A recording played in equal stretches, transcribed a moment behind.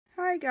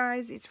Hi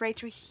guys, it's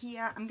Rachel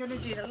here. I'm going to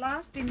do the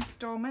last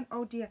installment.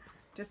 Oh dear,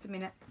 just a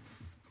minute.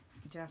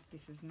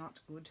 This is not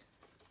good.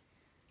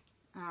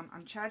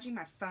 I'm charging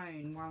my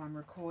phone while I'm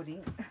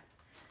recording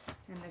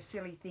and the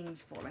silly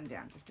thing's fallen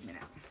down. Just a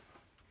minute.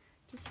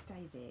 Just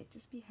stay there.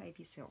 Just behave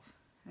yourself.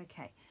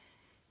 Okay.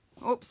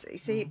 Oops, you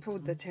see it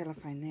pulled the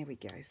telephone. There we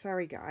go.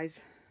 Sorry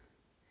guys.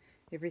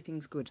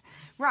 Everything's good.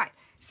 Right,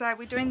 so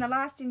we're doing the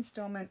last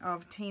installment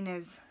of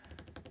Tina's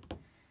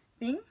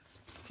thing.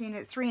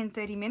 Tina, 3 and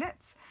 30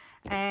 minutes.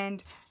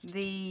 And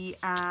the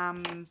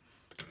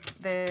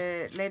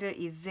letter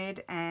is Z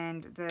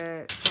and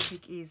the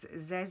topic is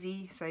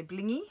Zazzy, so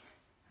blingy.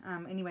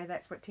 Anyway,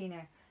 that's what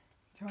Tina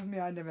told me.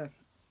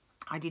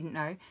 I didn't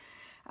know.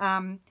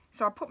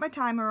 So I'll put my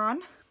timer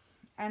on,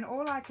 and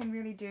all I can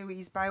really do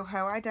is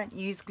boho. I don't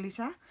use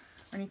glitter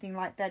or anything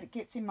like that. It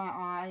gets in my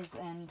eyes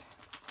and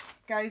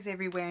goes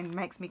everywhere and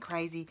makes me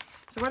crazy.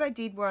 So what I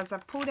did was I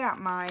pulled out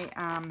my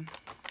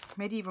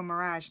Medieval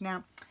Mirage.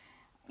 Now,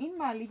 in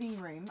my living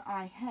room,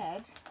 I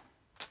had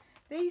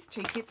these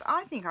two kits.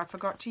 I think I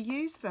forgot to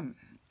use them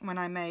when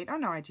I made... Oh,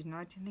 no, I didn't.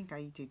 I didn't think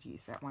I did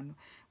use that one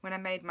when I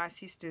made my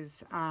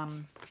sister's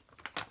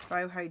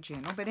boho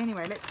journal. But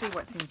anyway, let's see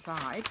what's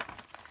inside.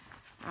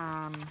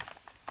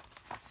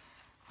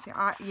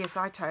 Yes,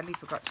 I totally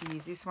forgot to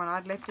use this one.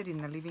 I'd left it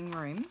in the living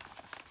room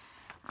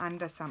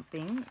under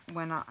something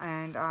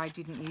and I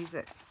didn't use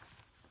it.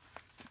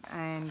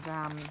 And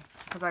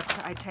because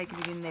I'd taken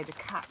it in there to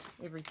cut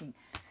everything.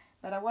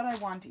 But what I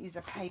want is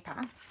a paper.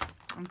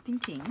 I'm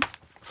thinking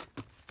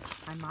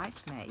I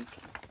might make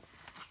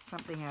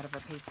something out of a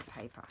piece of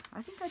paper.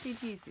 I think I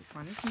did use this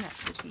one. Isn't that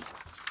pretty?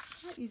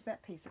 I might use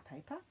that piece of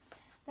paper.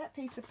 That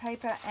piece of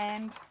paper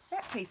and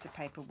that piece of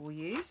paper we'll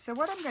use. So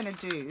what I'm going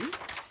to do,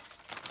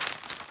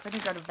 I've only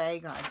got a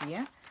vague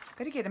idea.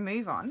 Better get a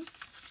move on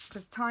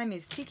because time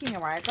is ticking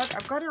away.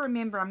 I've got to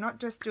remember I'm not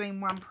just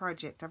doing one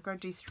project. I've got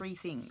to do 3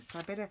 things. So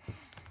I better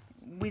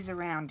whiz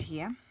around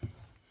here.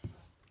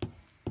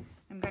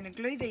 I'm going to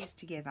glue these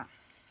together.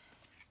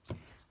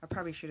 I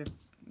probably should have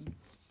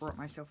brought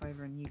myself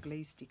over a new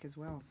glue stick as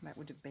well. That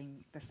would have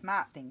been the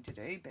smart thing to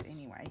do, but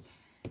anyway,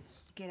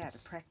 get out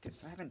of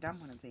practice. I haven't done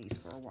one of these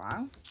for a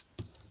while.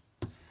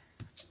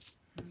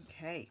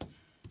 Okay.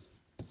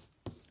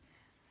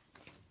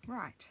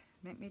 Right,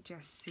 let me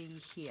just see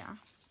here,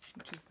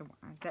 which is the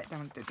one.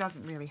 It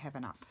doesn't really have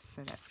an up,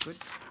 so that's good.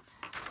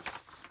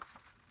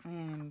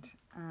 And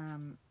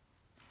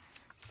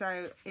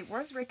so it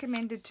was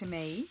recommended to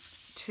me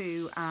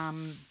to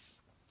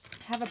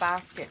have a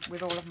basket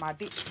with all of my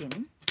bits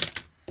in,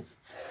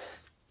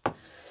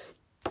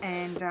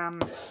 and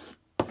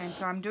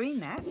so I'm doing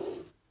that,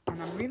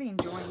 and I'm really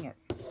enjoying it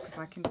because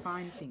I can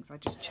find things. I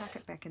just chuck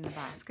it back in the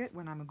basket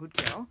when I'm a good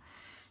girl,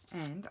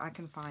 and I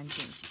can find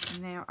things.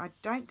 And now I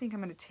don't think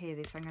I'm going to tear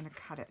this. I'm going to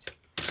cut it.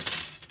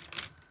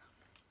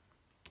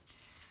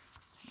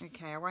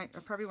 Okay, I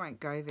probably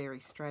won't go very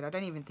straight. I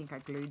don't even think I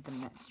glued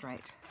them that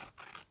straight.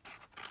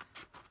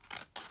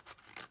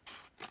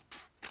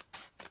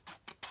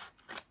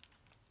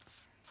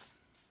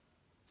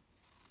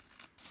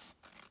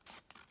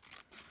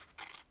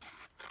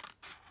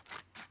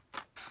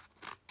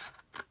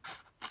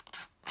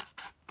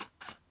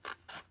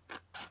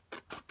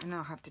 And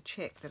I'll have to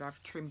check that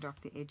I've trimmed off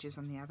the edges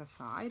on the other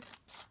side.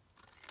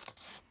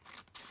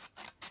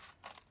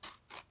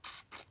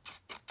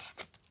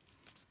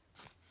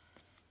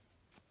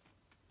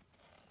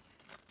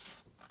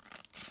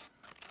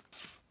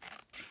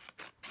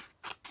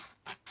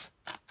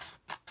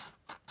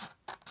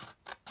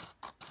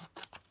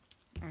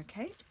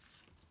 Okay.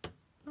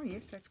 Oh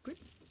yes, that's good.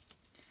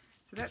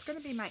 So that's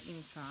going to be my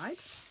inside.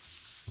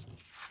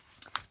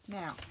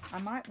 Now, I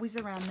might whiz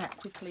around that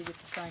quickly with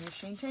the sewing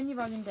machine. Turn your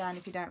volume down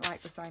if you don't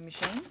like the sewing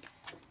machine.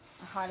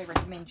 I highly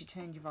recommend you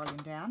turn your volume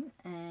down.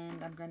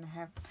 And I'm going to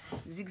have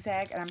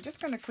zigzag, and I'm just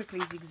going to quickly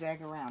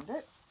zigzag around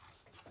it,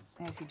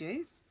 as you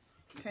do.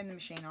 Turn the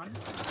machine on.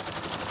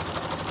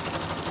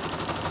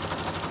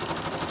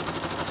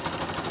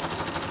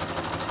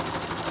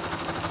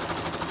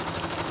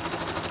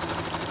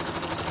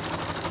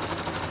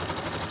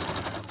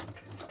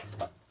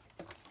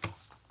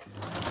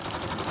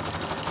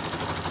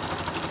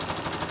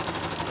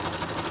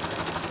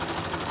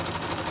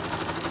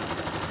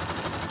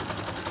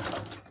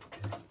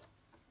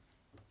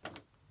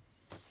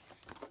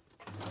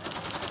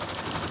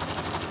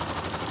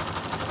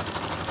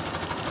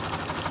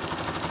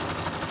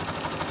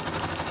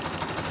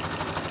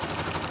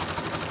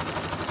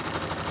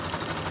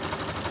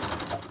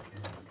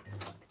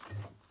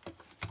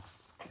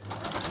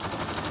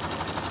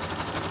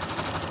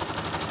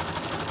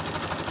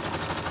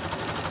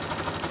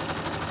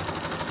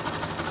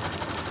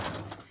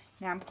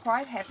 Now I'm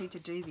quite happy to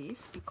do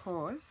this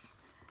because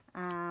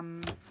I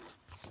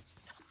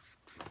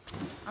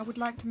would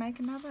like to make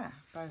another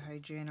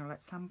boho journal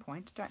at some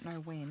point. Don't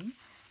know when.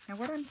 Now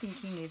what I'm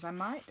thinking is I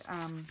might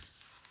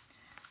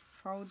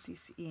fold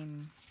this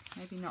in,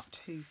 maybe not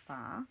too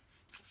far,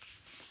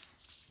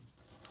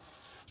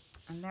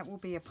 and that will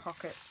be a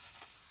pocket,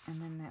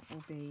 and then that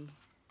will be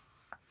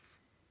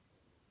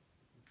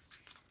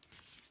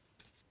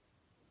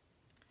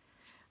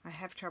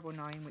have trouble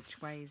knowing which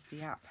way is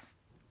the up.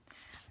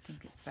 I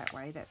think it's that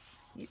way. That's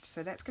it.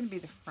 So that's going to be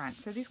the front.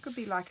 So this could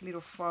be like a little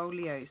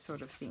folio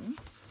sort of thing.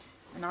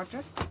 And I'll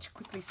just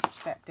quickly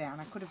stitch that down.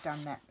 I could have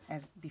done that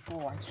as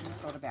before. I should have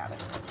thought about it.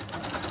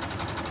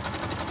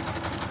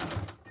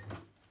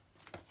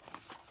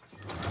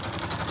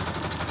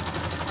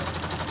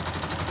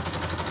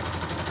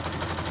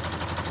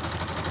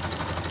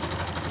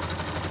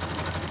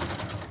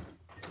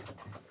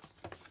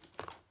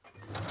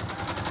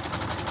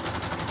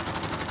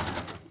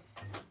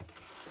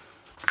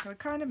 So we're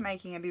kind of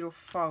making a little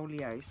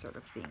folio sort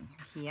of thing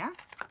here.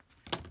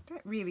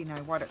 Don't really know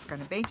what it's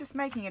going to be, just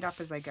making it up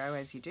as I go,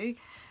 as you do.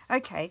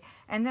 Okay,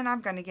 and then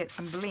I'm going to get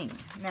some bling.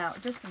 Now,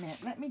 just a minute,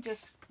 let me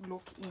just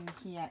look in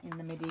here in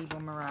the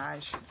Medieval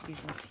Mirage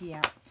business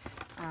here,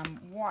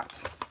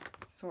 what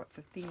sorts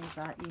of things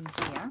are in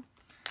here.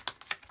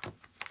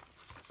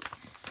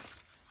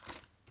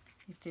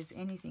 If there's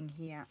anything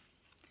here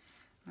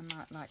I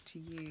might like to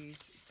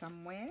use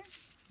somewhere.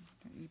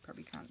 You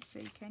probably can't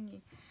see, can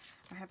you?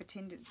 I have a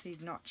tendency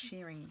of not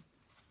sharing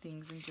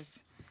things and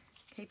just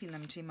keeping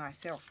them to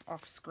myself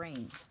off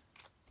screen.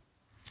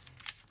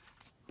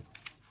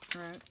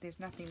 Right, there's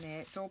nothing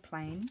there. It's all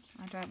plain.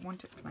 I don't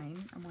want it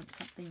plain. I want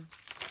something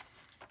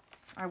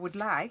I would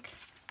like.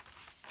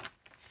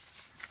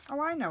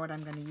 Oh, I know what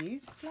I'm going to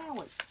use.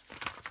 Flowers.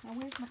 Now,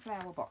 where's my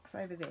flower box?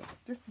 Over there.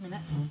 Just a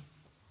minute.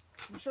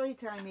 I'm sure you're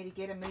telling me to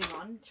get a move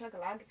on.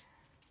 Chug-a-lug.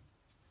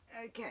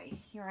 Okay,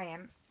 here I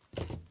am.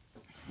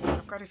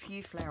 I've got a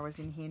few flowers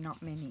in here,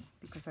 not many,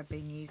 because I've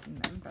been using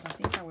them, but I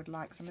think I would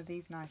like some of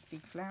these nice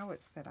big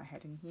flowers that I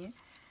had in here.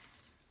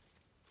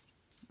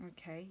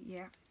 Okay,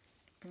 yeah,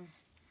 gonna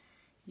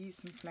use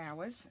some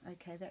flowers.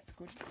 Okay, that's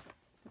good.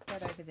 Put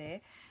that over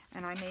there,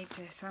 and I need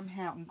to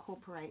somehow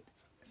incorporate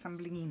some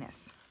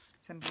blinginess,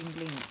 some bling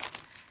bling.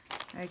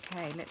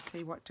 Okay, let's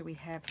see, what do we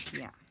have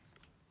here?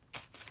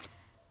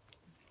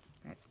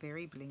 That's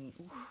very blingy.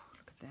 Ooh,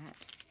 look at that.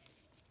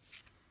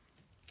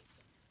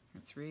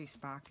 It's really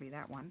sparkly,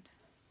 that one.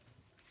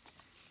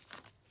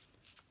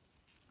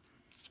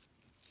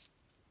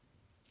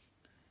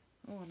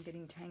 Oh, I'm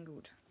getting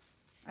tangled.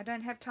 I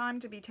don't have time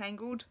to be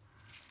tangled.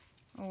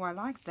 Oh, I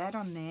like that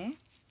on there.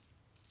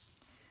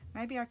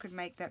 Maybe I could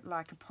make that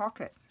like a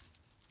pocket.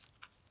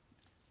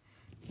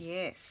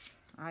 Yes,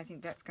 I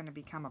think that's going to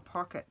become a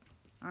pocket.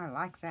 I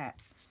like that.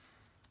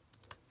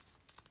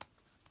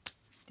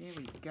 There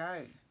we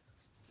go.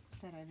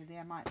 Put that over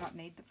there. I might not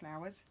need the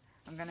flowers.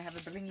 I'm going to have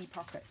a blingy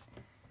pocket.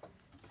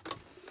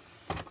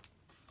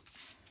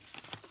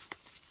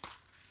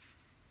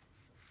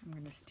 I'm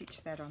going to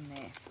stitch that on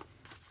there.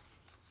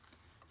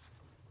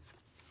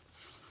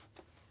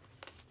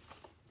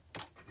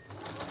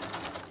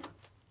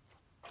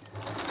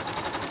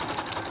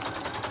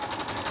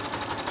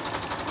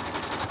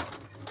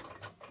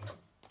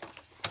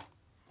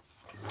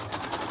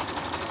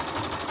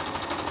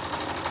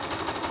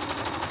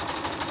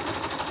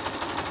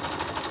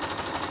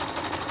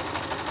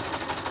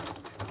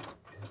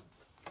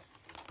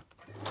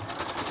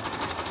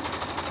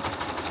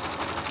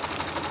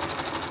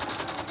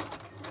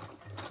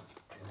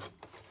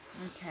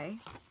 Okay,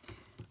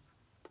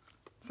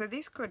 so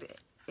this could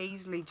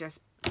easily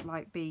just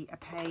like be a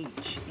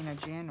page in a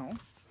journal.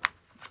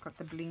 It's got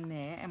the bling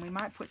there, and we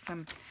might put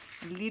a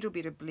little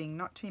bit of bling,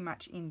 not too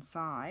much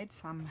inside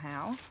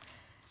somehow,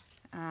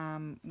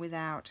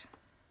 without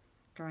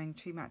going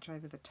too much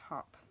over the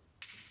top.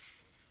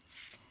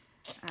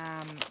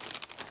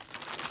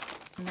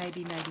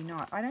 Maybe, maybe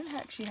not. I don't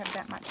actually have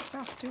that much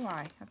stuff, do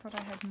I? I thought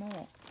I had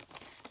more.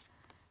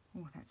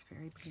 Oh, that's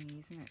very blingy,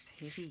 isn't it? It's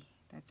heavy.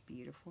 That's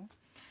beautiful.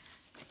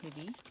 It's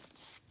heavy.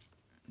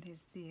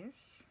 There's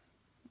this.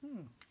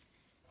 That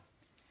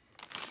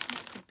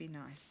could be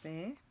nice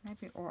there.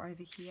 Maybe, or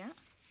over here.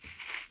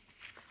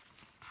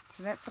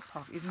 So that's a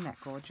pocket. Isn't that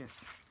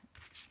gorgeous?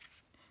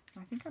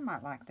 I think I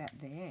might like that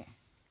there.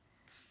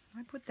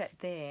 I put that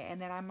there,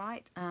 and then I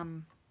might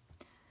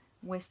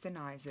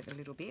westernize it a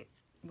little bit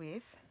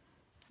with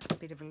a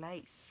bit of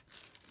lace.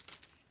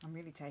 I'm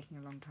really taking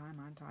a long time,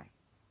 aren't I?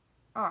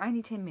 Oh,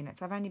 only 10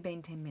 minutes. I've only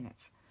been 10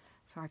 minutes,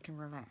 so I can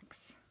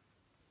relax.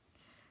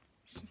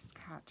 Let's just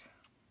cut,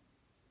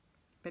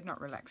 but not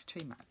relax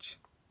too much.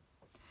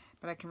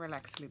 But I can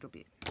relax a little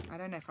bit. I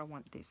don't know if I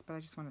want this, but I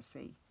just want to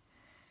see,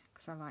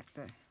 because I like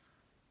the,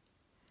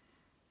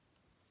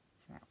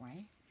 that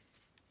way.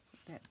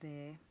 Put that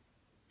there.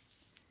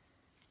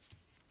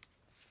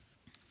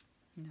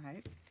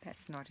 No,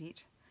 that's not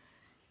it.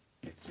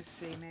 Let's just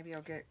see, maybe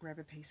I'll grab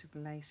a piece of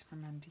lace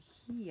from under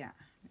here.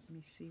 Let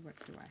me see, what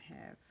do I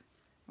have?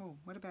 Oh,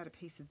 what about a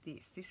piece of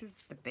this? This is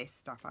the best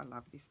stuff. I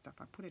love this stuff.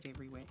 I put it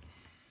everywhere.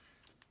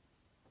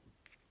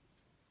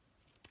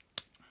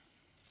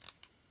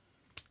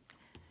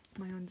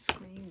 Am I on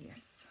screen?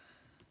 Yes.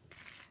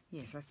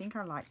 Yes, I think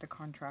I like the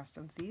contrast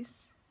of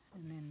this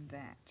and then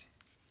that.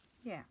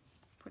 Yeah,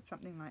 put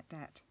something like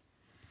that.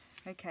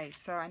 Okay,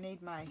 so I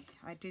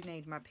do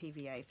need my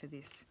PVA for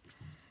this.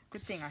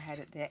 Good thing I had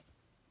it there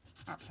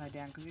upside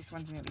down, because this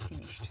one's nearly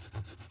finished.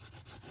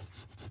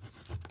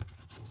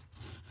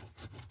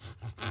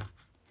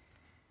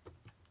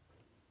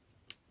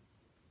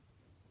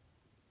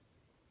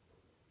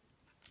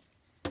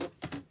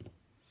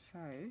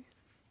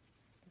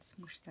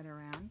 Smush that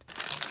around.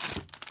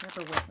 Grab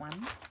a wet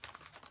one.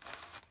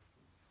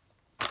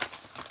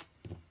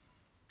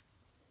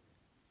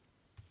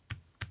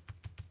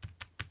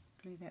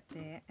 Glue that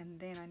there, and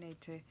then I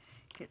need to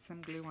get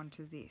some glue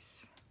onto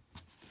this.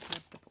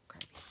 Grab the book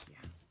over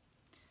here.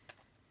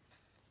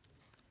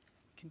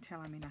 You can tell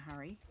I'm in a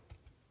hurry.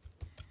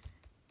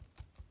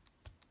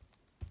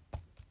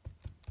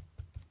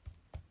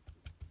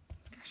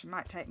 Gosh, it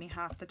might take me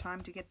half the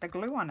time to get the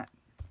glue on it.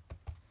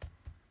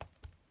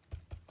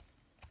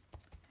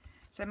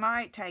 So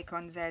my take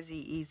on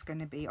Zazzy is going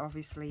to be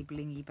obviously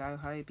blingy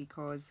boho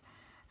because,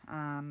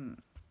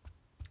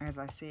 as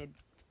I said,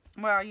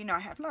 well, you know, I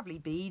have lovely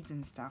beads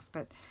and stuff,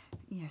 but,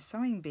 you know,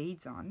 sewing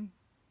beads on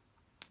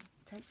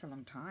takes a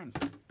long time.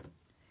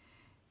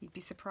 You'd be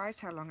surprised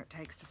how long it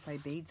takes to sew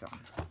beads on.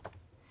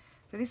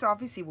 So this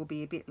obviously will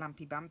be a bit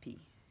lumpy bumpy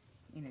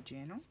in a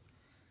journal,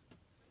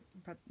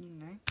 but, you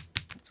know,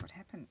 that's what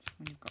happens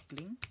when you've got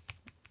bling.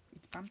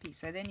 It's bumpy.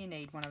 So then you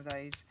need one of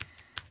those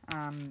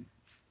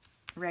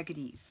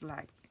raggedies,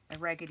 like a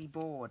raggedy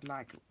board,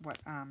 like what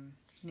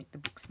Nick the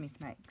Booksmith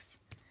makes.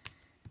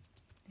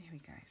 There we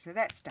go. So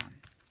that's done.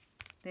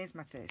 There's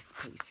my first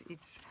piece.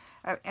 It's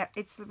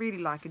really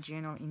like a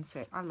journal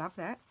insert. I love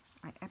that.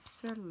 I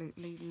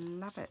absolutely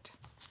love it.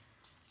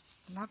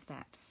 Love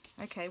that.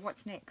 Okay,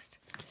 what's next?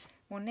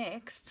 Well,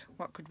 next,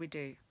 what could we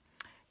do?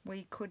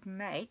 We could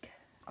make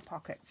a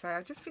pocket. So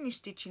I just finished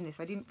stitching this.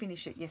 I didn't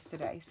finish it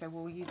yesterday, so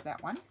we'll use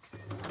that one.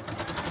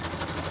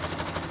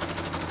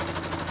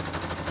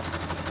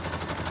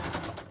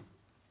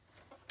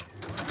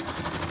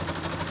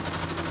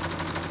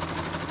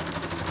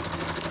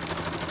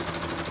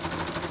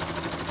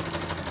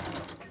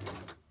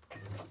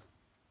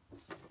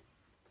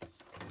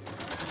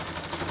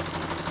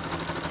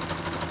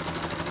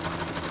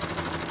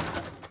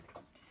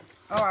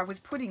 Oh, I was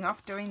putting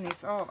off doing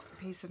this. Oh,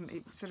 a piece of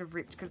it sort of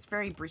ripped because it's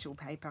very brittle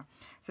paper.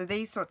 So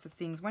these sorts of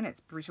things, when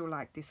it's brittle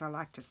like this, I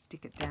like to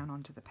stick it down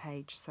onto the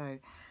page so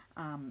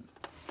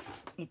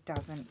it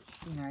doesn't,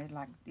 you know,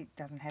 like it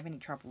doesn't have any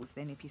troubles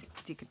then if you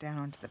stick it down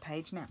onto the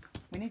page. Now,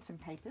 we need some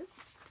papers.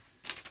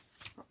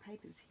 I've got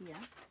papers here.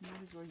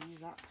 Might as well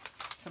use up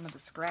some of the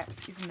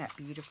scraps. Isn't that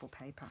beautiful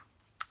paper?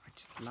 I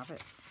just love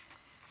it.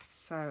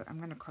 So I'm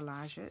going to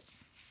collage it.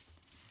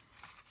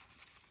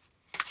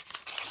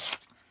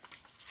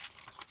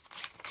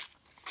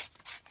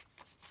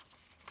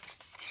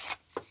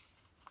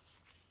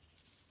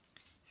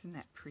 Isn't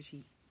that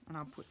pretty? And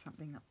I'll put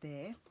something up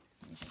there.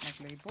 Let me get my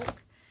glue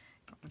book.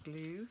 Got my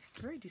glue.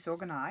 Very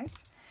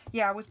disorganized.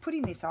 Yeah, I was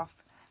putting this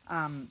off,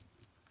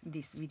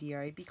 this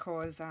video,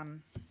 because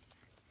I'm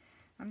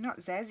not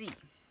Zazzy.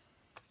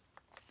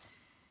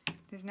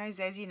 There's no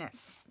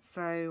Zazziness.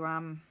 So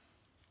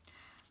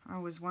I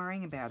was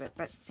worrying about it.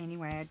 But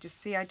anyway, I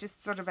just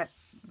sort of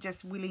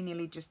just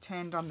willy-nilly just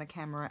turned on the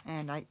camera,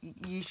 and it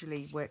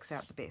usually works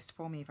out the best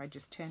for me if I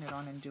just turn it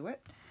on and do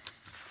it.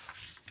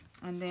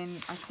 And then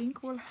I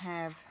think we'll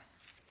have,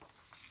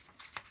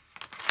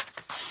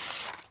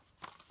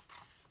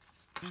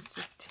 let's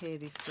just tear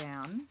this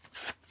down.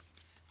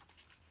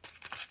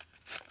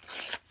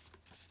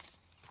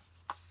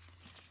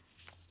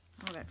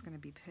 Oh, that's going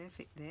to be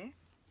perfect there.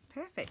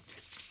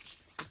 Perfect.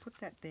 So put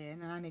that there,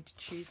 and then I need to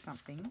choose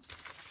something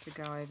to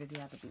go over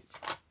the other bit.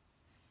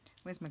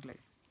 Where's my glue?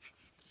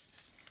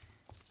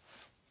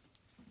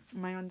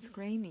 Am I on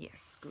screen?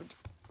 Yes, good.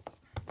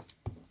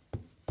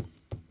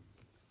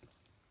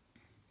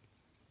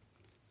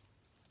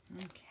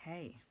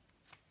 Okay.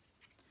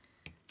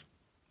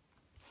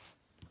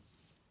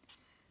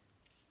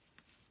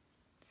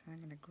 So I'm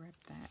going to grab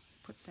that,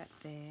 put that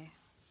there,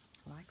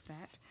 like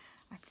that.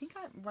 I think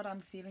what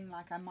I'm feeling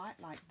like I might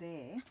like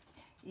there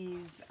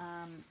is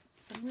some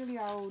really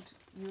old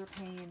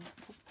European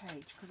book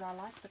page, because I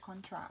like the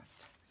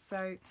contrast.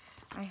 So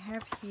I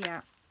have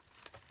here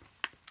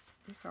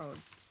this old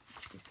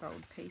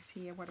piece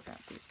here. What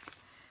about this?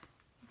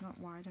 It's not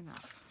wide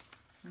enough.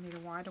 I need a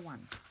wider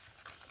one.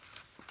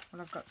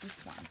 Well, I've got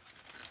this one.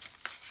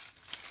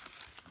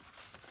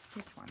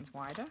 This one's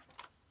wider.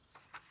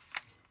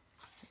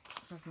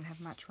 It doesn't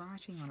have much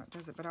writing on it,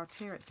 does it? But I'll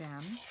tear it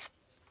down.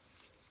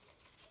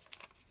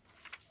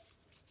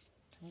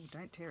 Oh,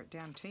 don't tear it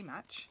down too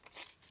much.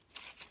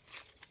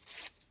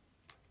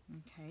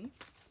 Okay.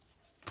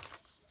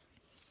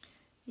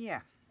 Yeah,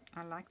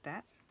 I like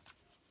that.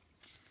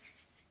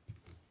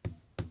 And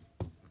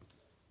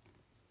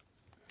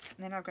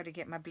then I've got to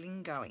get my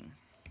bling going.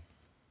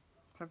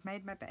 So I've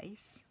made my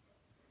base.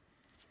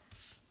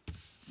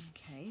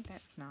 Okay,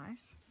 that's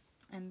nice.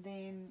 And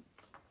then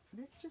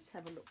let's just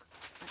have a look.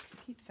 I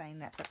keep saying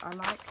that, but I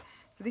like,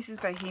 so this is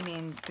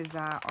Bohemian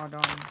Bazaar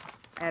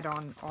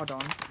add-on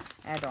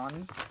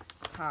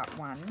part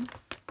 1.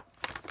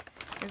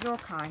 There's all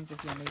kinds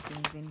of yummy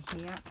things in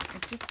here.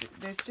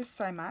 There's just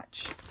so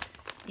much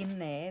in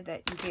there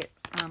that you get,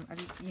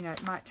 you know,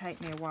 it might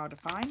take me a while to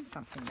find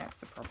something.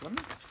 That's the problem.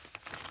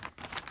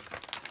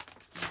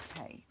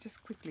 Okay,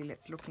 just quickly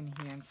let's look in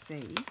here and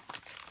see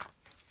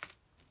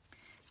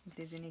if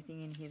there's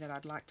anything in here that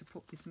I'd like to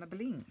put with my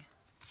bling.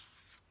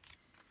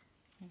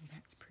 Oh,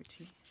 that's pretty.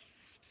 pretty.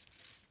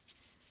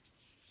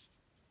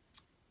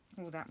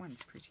 Oh, that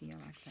one's pretty. I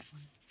like that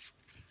one.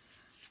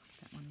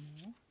 That one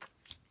more.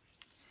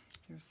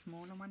 Is there a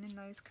smaller one in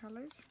those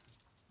colours?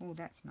 Oh,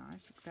 that's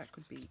nice. That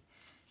could be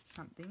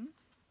something.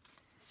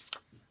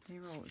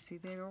 They're all, see,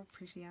 they're all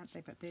pretty, aren't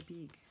they? But they're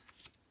big.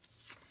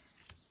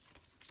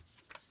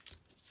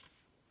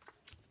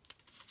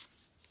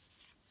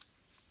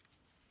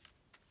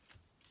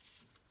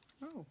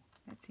 Oh,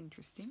 that's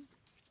interesting.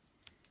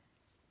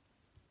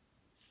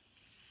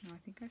 No, I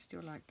think I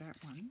still like that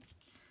one.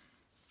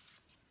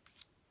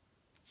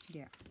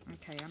 Yeah,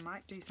 okay, I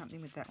might do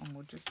something with that one.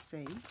 We'll just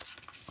see.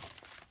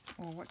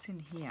 Or what's in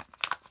here?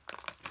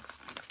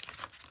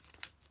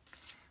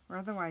 Or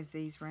otherwise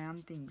these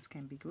round things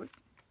can be good.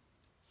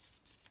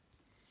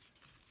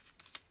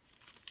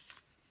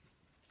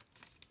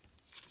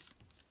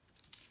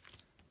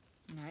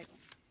 Nope.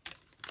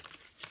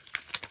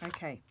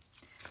 Okay,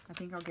 I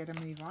think I'll get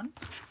a move on.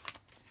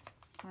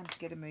 It's time to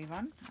get a move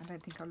on. I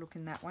don't think I'll look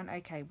in that one.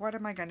 Okay, what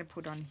am I going to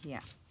put on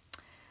here?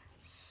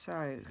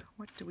 So,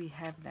 what do we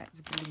have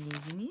that's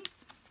blingy in here?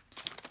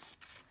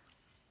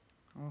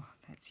 Oh,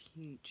 that's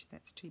huge.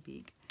 That's too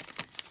big.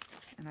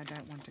 And I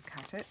don't want to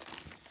cut it.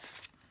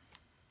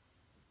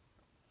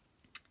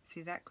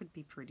 See, that could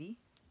be pretty.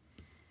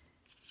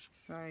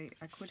 So,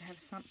 I could have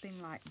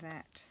something like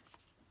that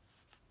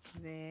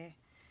there.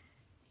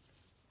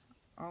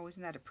 Oh,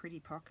 isn't that a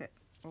pretty pocket?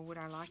 Or would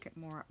I like it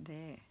more up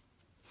there?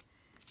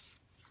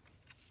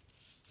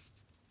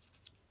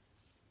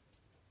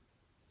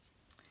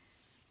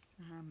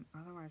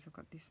 Otherwise, I've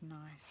got this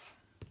nice.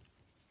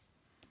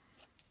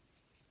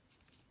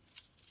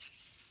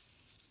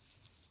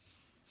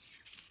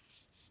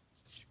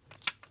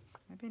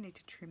 Maybe I need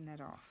to trim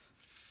that off.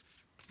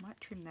 I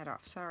might trim that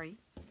off. Sorry.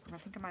 I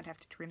think I might have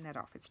to trim that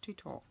off. It's too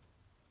tall.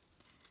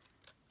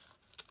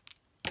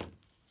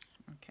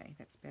 Okay,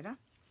 that's better.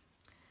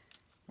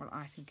 Well,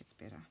 I think it's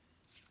better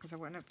because I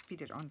want to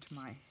fit it onto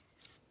my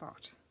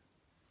spot.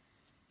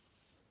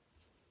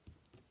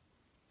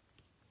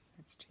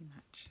 That's too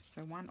much.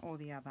 So one or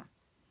the other.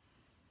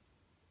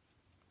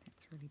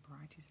 That's really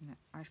bright, isn't it?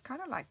 I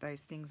kind of like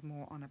those things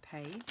more on a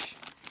page.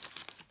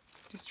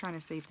 Just trying to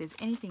see if there's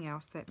anything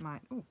else that might...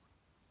 Oh,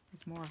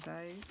 there's more of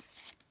those.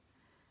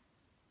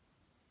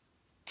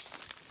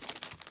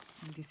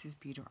 And this is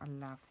beautiful. I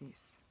love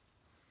this.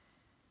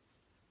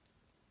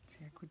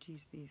 See, I could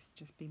use this,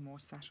 just be more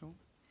subtle.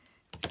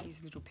 Just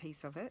use a little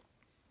piece of it.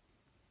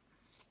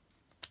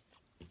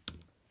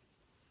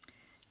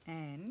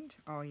 And,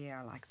 oh yeah,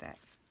 I like that.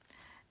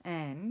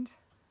 And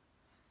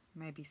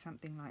maybe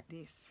something like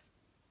this.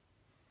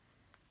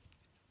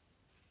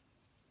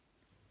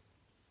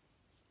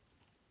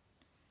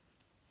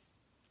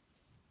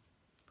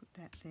 Put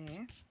that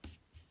there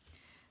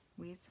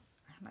with,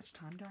 how much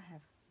time do I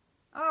have?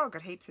 Oh, I've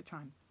got heaps of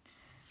time.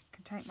 I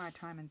can take my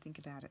time and think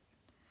about it.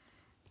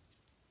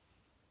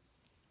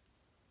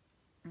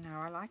 No,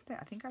 I like that.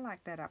 I think I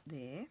like that up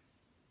there.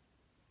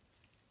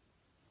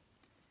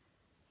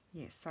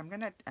 Yes, so I'm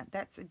gonna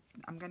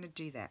I'm gonna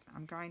do that.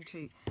 I'm going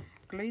to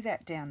glue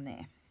that down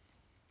there.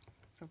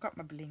 So I've got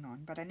my bling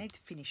on, but I need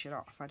to finish it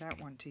off. I don't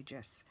want to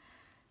just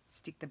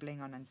stick the bling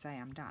on and say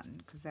I'm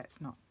done, because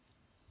that's not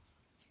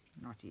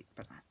it.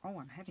 But oh,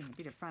 I'm having a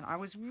bit of fun. I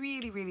was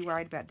really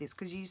worried about this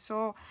because you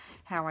saw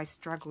how I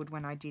struggled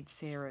when I did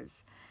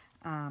Sarah's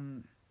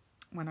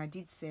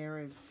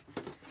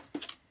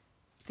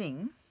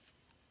thing.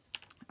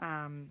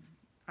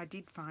 I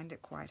did find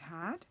it quite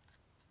hard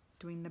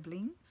doing the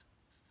bling.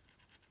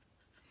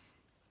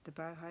 The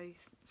boho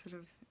sort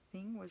of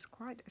thing was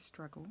quite a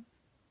struggle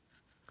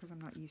because I'm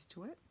not used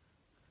to it.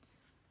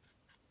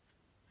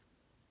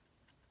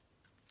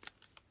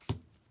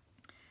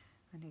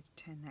 I need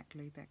to turn that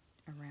glue back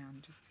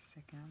around just a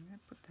second. I'm going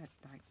to put that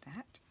like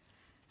that.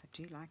 I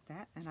do like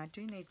that, and I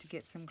do need to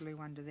get some glue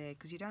under there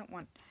because you don't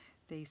want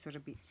these sort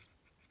of bits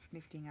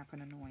lifting up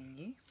and annoying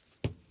you.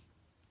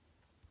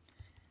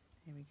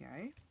 There we go.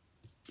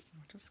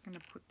 I'm just going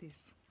to put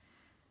this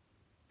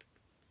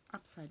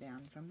upside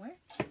down somewhere,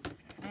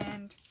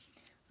 and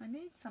I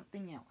need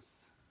something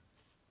else.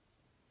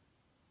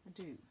 I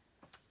do.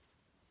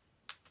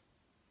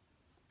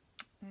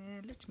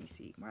 Let me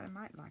see. Well, I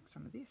might like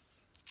some of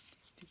this.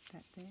 Just stick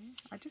that there.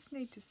 I just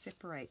need to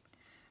separate.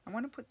 I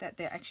want to put that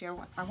there. Actually,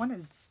 I want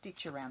to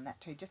stitch around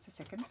that too. Just a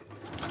second.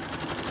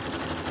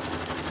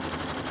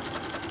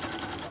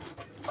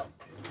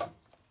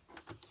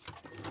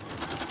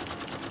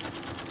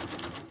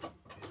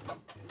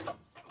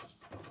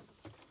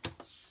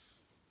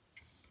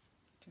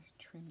 Just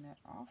trim that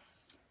off.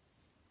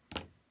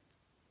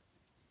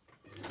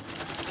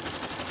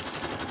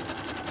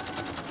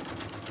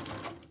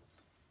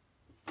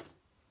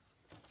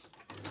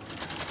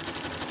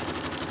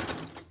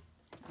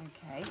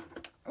 Okay.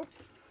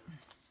 Oops.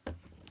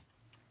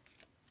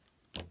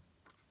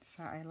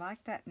 So I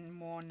like that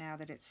more now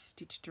that it's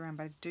stitched around,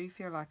 but I do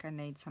feel like I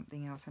need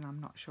something else and I'm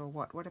not sure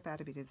what. What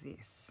about a bit of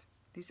this?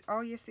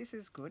 Oh yes, this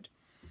is good.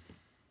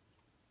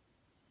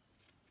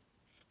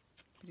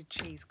 Bit of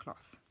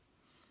cheesecloth.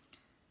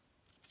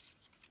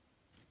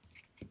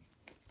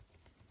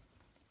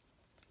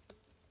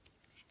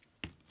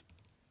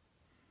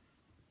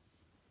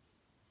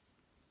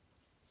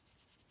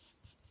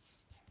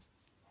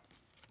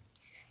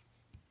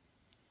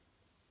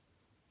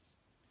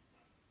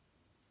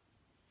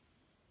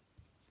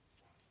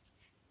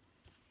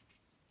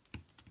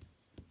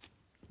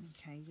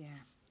 Okay, yeah,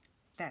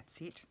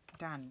 that's it,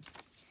 done.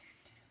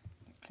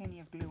 Plenty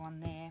of glue on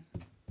there.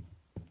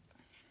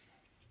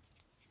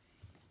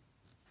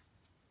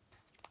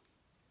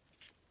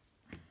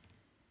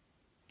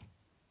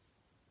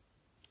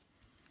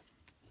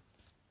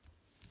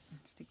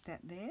 Stick that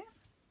there.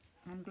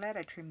 I'm glad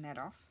I trimmed that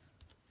off.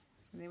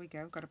 So there we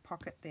go, got a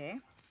pocket there.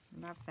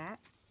 Love that.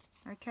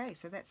 Okay,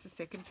 so that's the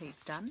second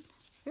piece done.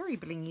 Very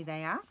blingy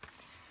they are.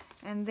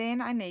 And then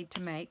I need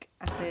to make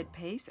a third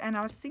piece, and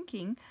I was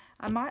thinking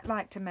I might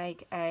like to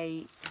make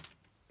a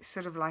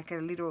sort of like a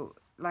little,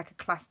 like a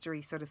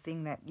clustery sort of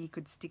thing that you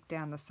could stick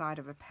down the side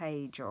of a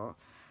page or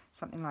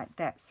something like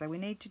that. So we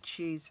need to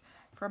choose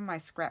from my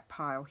scrap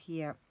pile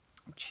here,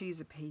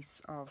 choose a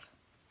piece of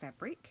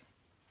fabric.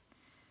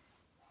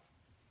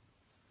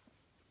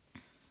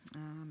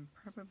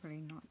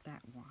 Probably not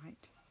that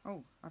white.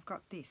 Oh, I've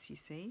got this, you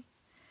see.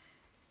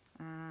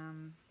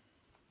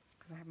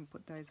 Because I haven't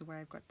put those away.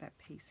 I've got that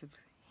piece of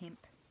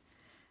hemp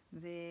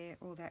there.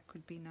 Oh, that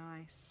could be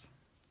nice.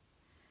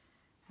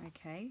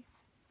 Okay,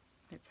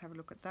 let's have a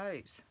look at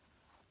those.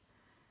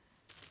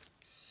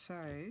 So,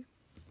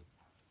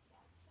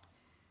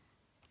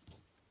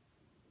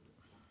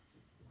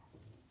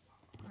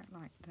 quite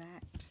like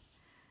that.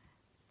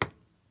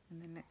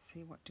 And then let's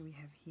see, what do we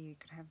have here? You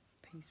could have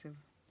a piece of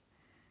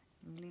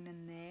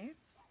linen there.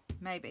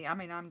 Maybe, I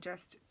mean, I'm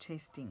just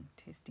testing.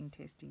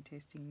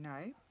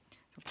 No.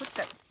 So put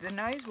that, the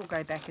nose will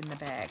go back in the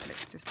bag.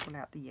 Let's just pull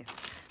out the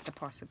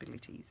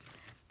possibilities.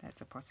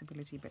 That's a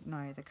possibility, but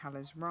no, the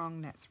colour's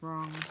wrong. That's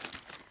wrong.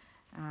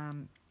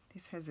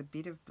 This has a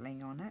bit of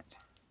bling on it,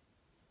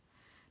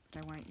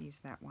 but I won't use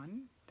that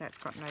one. That's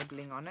got no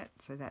bling on it,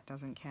 so that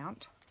doesn't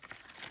count.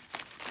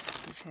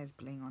 This has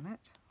bling on it.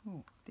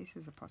 Oh, this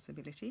is a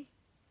possibility.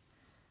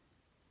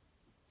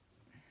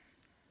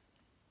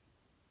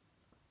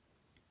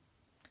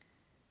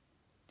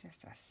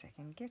 Just a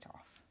second, get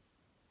off.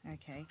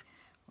 Okay,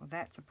 well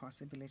that's a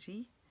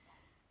possibility.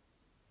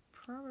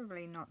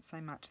 Probably not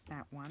so much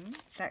that one.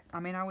 That, I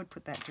mean, I would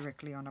put that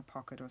directly on a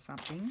pocket or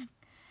something.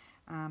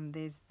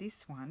 There's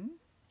this one.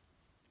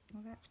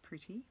 Well, that's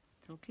pretty.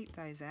 So we'll keep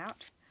those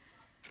out.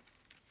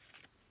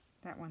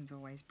 That one's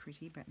always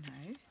pretty, but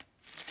no.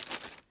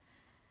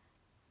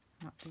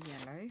 Not the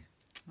yellow.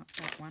 Not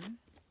that one.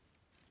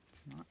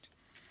 It's not.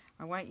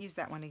 I won't use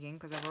that one again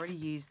because I've already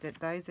used it.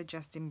 Those are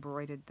just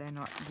embroidered. They're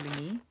not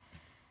blingy.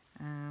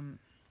 I'm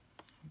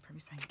probably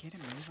saying, get a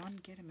move on,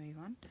 get a move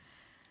on.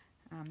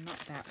 Not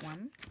that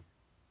one.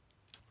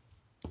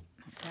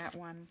 Not that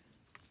one.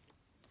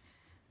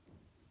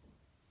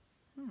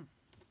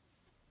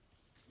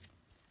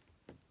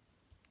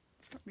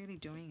 It's not really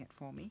doing it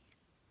for me.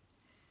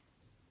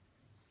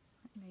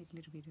 I need a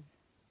little bit of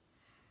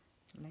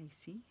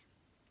lacy.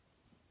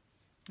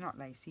 Not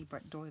lacy,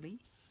 but doily.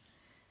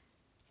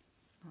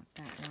 Not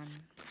that one.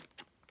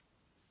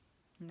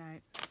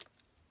 Nope.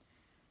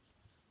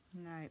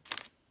 Nope.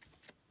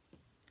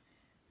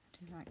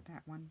 I do like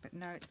that one, but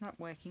no, it's not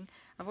working.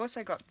 I've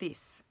also got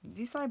this.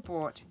 This I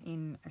bought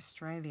in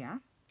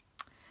Australia.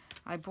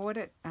 I bought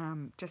it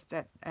just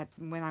at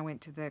when I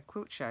went to the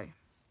quilt show,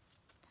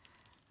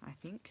 I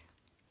think.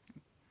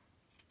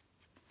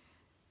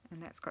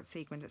 And that's got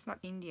sequins. It's not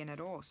Indian at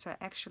all. So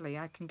actually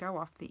I can go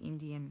off the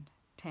Indian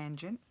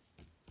tangent.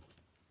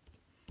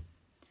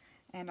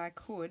 And I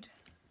could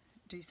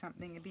do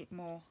something a bit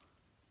more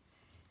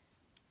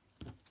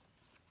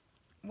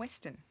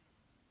Western,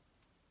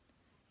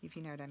 if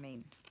you know what I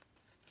mean.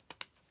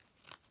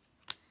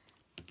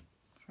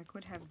 So I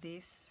could have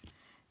this,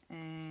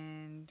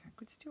 and I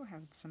could still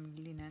have some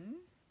linen,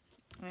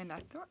 and I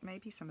thought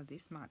maybe some of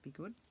this might be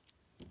good.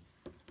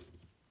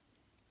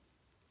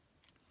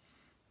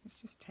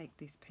 Let's just take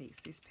this piece.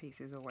 This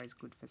piece is always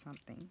good for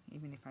something,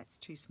 even if it's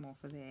too small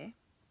for there.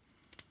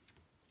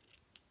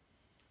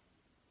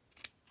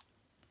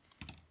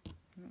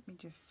 Let me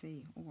just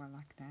see. Oh, I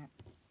like that.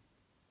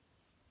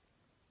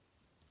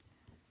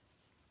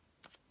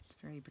 It's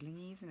very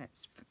blingy, isn't it?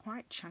 It's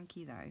quite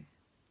chunky though.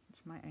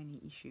 That's my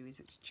only issue, is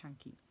it's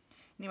chunky.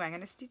 Anyway, I'm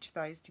going to stitch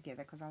those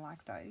together because I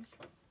like those.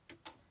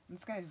 I'm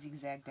just going to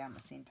zigzag down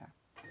the centre.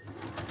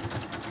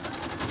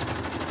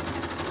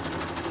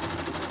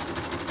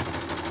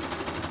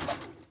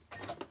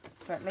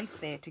 So at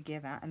least they're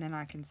together, and then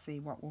I can see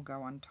what will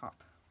go on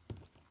top.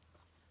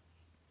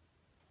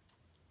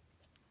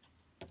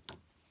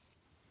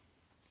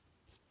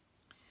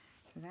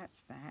 So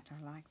that's that.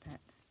 I like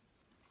that.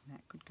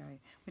 That could go.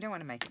 We don't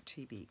want to make it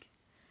too big.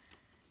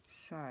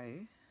 So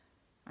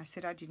I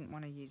said I didn't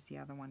want to use the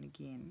other one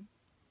again.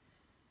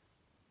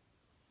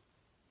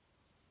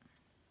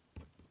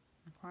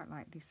 I quite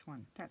like this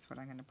one. That's what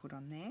I'm going to put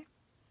on there.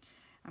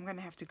 I'm going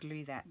to have to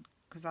glue that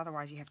because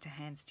otherwise you have to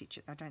hand stitch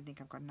it. I don't think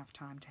I've got enough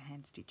time to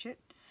hand stitch it.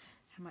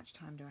 How much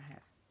time do I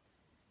have?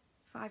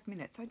 5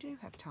 minutes. I do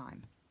have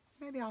time.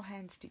 Maybe I'll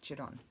hand stitch it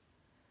on.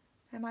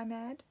 Am I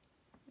mad?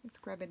 Let's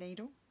grab a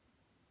needle.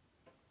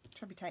 It'll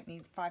probably take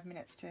me 5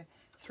 minutes to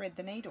thread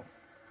the needle.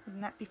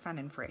 Wouldn't that be fun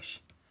and fresh?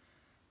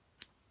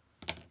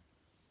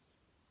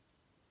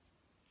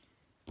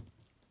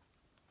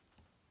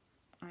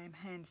 I am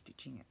I'm hand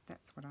stitching it.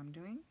 That's what I'm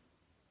doing.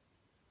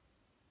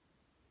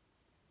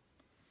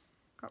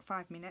 Got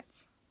 5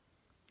 minutes.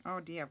 Oh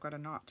dear, I've got a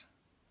knot.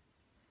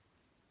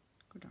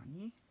 Good on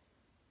you.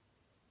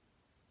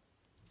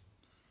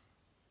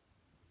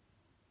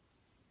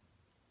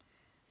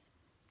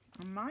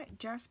 I might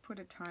just put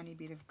a tiny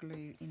bit of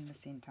glue in the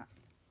centre.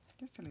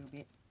 Just a little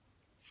bit.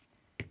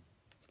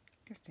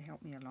 Just to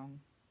help me along.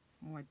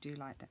 Oh, I do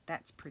like that.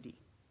 That's pretty.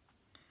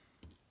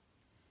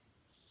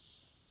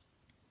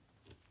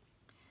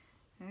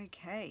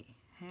 Okay,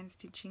 hand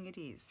stitching it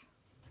is.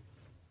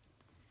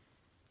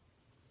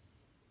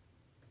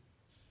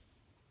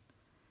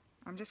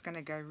 I'm just going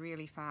to go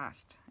really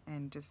fast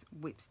and just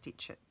whip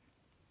stitch it.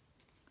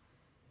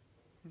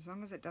 As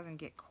long as it doesn't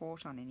get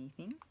caught on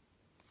anything.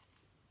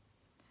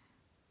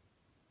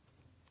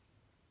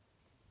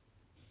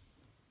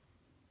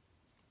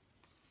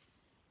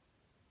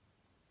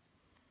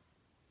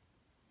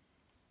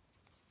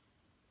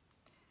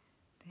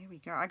 There we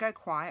go. I go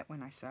quiet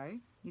when I sew.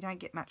 You don't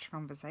get much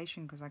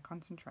conversation because I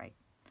concentrate.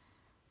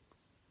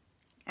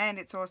 And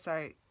it's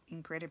also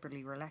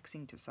incredibly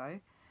relaxing to sew.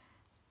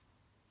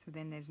 So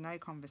then there's no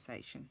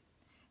conversation.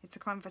 It's a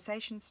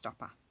conversation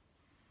stopper.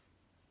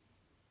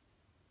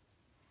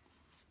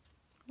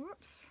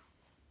 Whoops.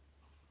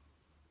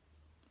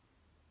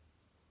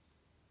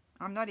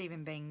 I'm not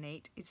even being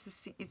neat.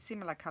 It's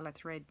similar colour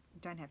thread.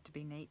 Don't have to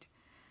be neat.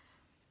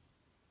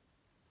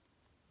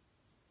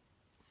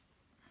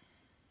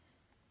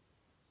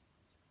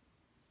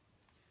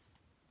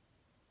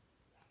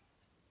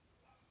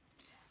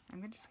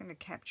 I'm just going to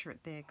capture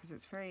it there because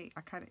it's very,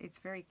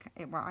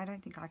 well, I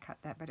don't think I cut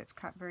that, but it's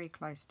cut very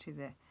close to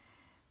the,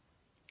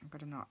 I've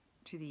got a knot,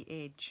 to the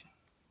edge.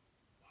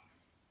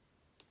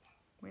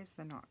 Where's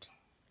the knot?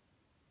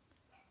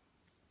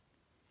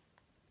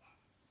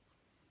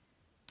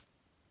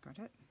 Got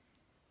it.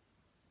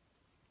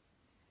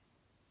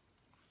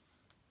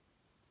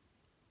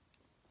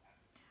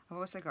 I've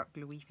also got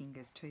gluey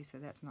fingers too, so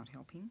that's not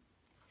helping.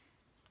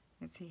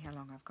 Let's see how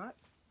long I've got.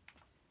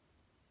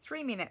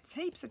 3 minutes,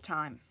 heaps of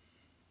time.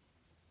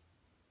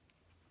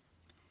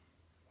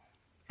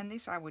 And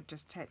this I would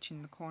just attach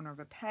in the corner of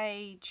a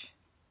page.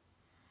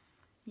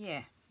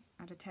 Yeah,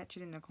 I'd attach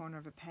it in the corner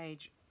of a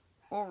page,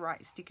 or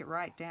stick it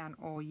right down,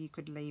 or you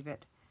could leave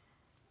it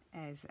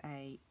as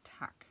a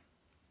tuck.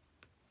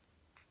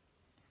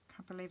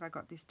 Can't believe I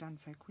got this done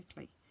so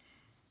quickly.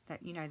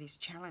 That, you know, this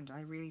challenge,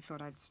 I really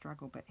thought I'd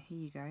struggle, but here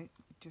you go.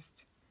 It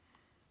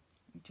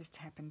just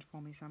happened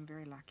for me, so I'm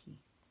very lucky.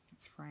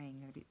 It's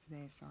fraying a bit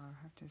there, so I'll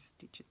have to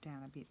stitch it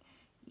down a bit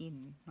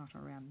in, not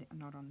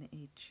on the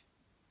edge.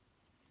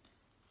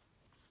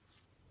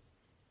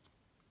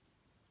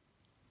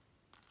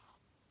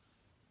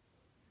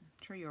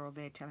 I'm sure you're all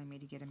there telling me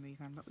to get a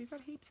move on, but we've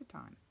got heaps of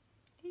time.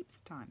 Heaps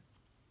of time.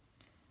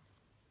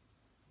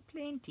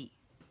 Plenty.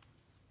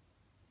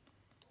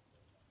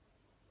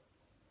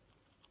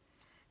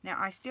 Now,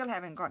 I still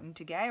haven't gotten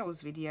to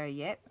Gail's video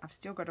yet. I've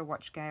still got to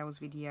watch Gail's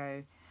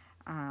video,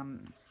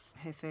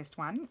 her first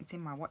one. It's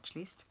in my watch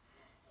list.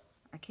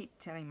 I keep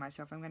telling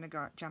myself I'm going to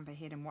go jump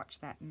ahead and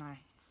watch that, and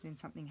then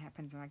something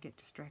happens and I get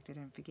distracted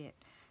and forget.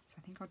 So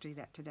I think I'll do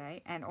that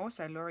today. And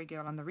also Laurie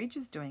Girl on the Ridge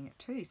is doing it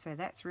too, so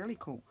that's really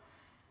cool.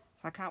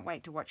 So I can't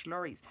wait to watch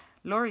Laurie's.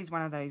 Laurie's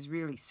one of those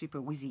really super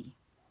whizzy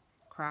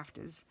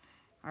crafters.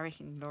 I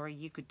reckon, Laurie,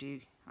 you could do,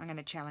 I'm going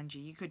to challenge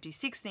you, you could do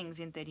 6 things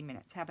in 30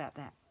 minutes. How about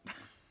that?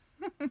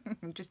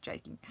 I'm just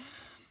joking.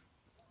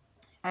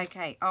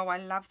 Okay, oh, I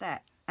love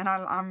that. And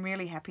I'm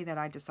really happy that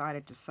I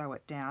decided to sew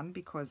it down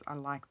because I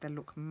like the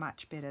look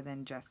much better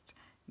than just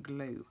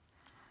glue.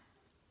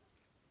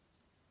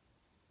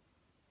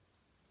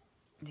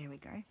 There we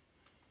go.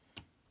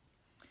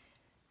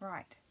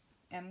 Right,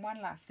 and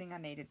one last thing I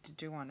needed to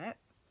do on it,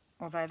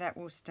 although that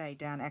will stay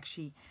down.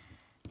 Actually,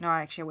 no,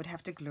 I would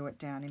have to glue it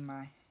down in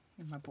my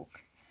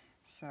book.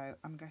 So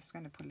I'm just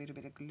going to put a little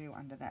bit of glue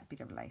under that bit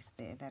of lace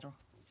there. That'll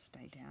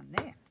stay down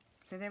there.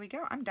 So there we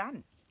go. I'm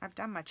done. I've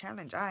done my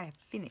challenge. I have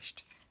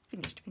finished.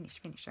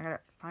 Finished. I gotta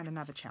find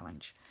another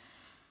challenge.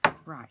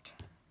 Right.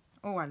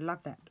 Oh, I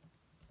love that.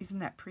 Isn't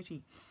that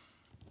pretty?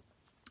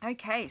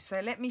 Okay, so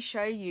let me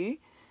show you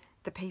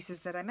the pieces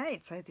that I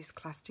made. So this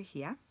cluster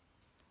here,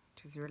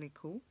 which is really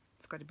cool.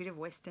 It's got a bit of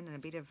Western and a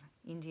bit of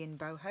Indian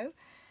boho.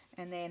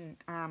 And then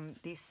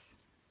this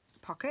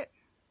pocket,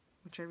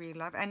 which I really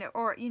love. And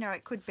or, you know,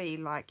 it could be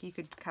like, you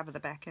could cover the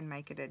back and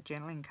make it a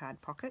journaling card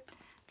pocket.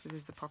 So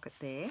there's the pocket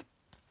there.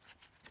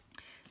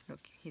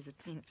 Look, here's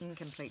an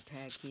incomplete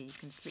tag here. You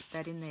can slip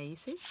that in there, you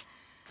see.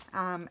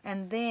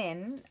 And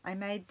then I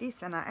made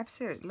this, and I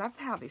absolutely love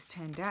how this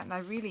turned out, and I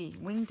really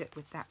winged it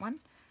with that one.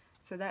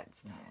 So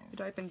that's,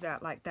 it opens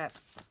out like that.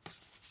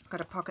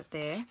 Got a pocket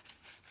there.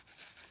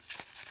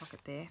 Pocket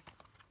there.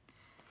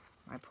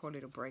 My poor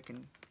little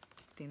broken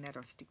thing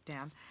that'll stick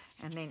down.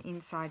 And then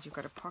inside you've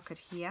got a pocket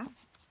here,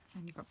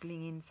 and you've got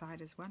bling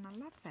inside as well, and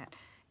I love that.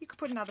 You could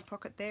put another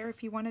pocket there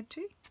if you wanted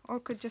to, or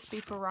it could just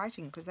be for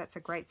writing because that's a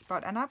great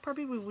spot. And I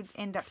probably would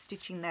end up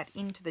stitching that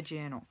into the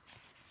journal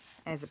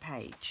as a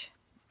page.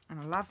 And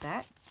I love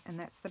that. And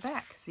that's the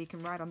back, so you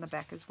can write on the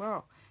back as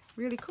well.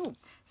 Really cool.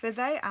 So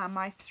they are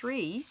my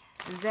 3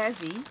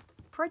 Zazzy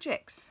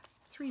projects.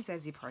 3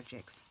 Zazzy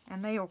projects.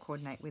 And they all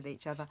coordinate with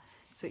each other.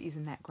 So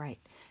isn't that great?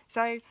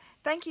 So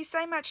thank you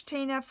so much,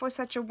 Tina, for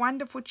such a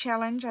wonderful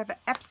challenge. I've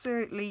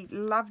absolutely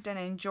loved and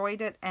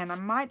enjoyed it. And I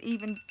might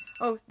even...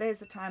 Oh, there's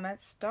the timer.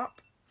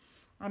 Stop.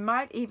 I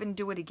might even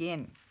do it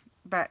again,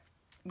 but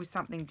with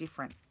something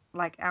different.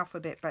 Like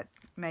alphabet, but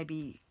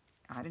maybe,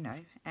 I don't know,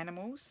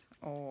 animals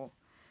or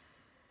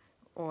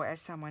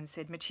as someone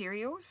said,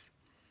 materials.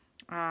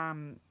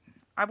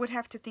 I would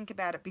have to think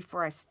about it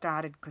before I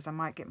started, because I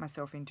might get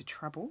myself into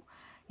trouble,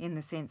 in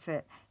the sense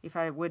that if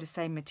I were to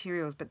say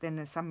materials, but then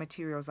there's some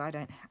materials I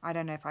don't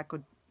know if I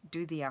could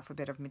do the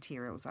alphabet of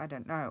materials. I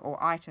don't know.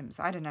 Or items.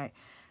 I don't know.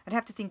 I'd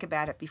have to think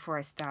about it before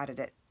I started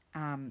it,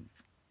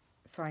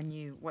 so I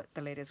knew what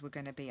the letters were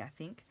going to be, I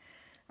think.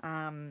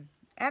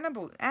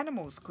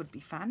 Animals could be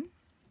fun.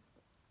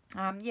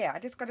 Yeah, I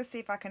just got to see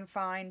if I can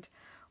find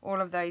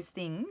all of those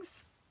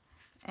things,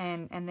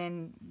 and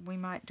then we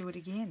might do it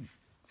again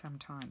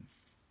sometime.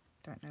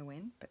 Don't know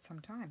when, but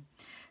sometime.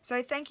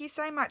 So thank you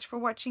so much for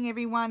watching,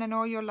 everyone, and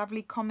all your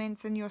lovely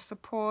comments and your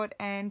support.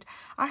 And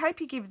I hope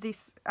you give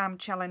this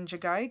challenge a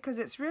go, because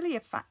it's really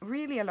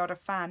a lot of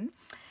fun,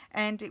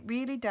 and it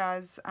really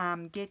does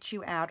get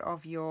you out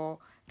of your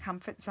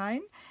comfort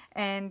zone.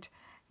 And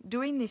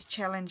doing this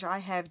challenge, I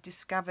have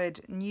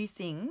discovered new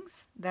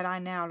things that I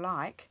now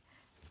like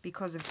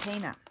because of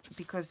Tina.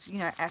 Because, you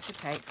know,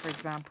 acetate, for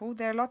example,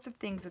 there are lots of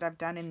things that I've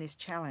done in this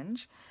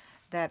challenge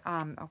that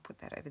I'll put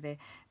that over there,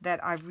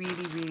 that I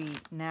really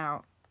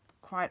now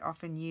quite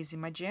often use in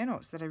my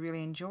journals, that I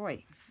really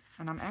enjoy,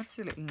 and I'm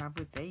absolutely in love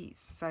with these.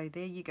 So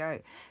there you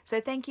go.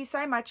 So thank you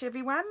so much,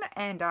 everyone,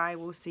 and I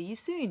will see you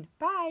soon.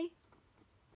 Bye.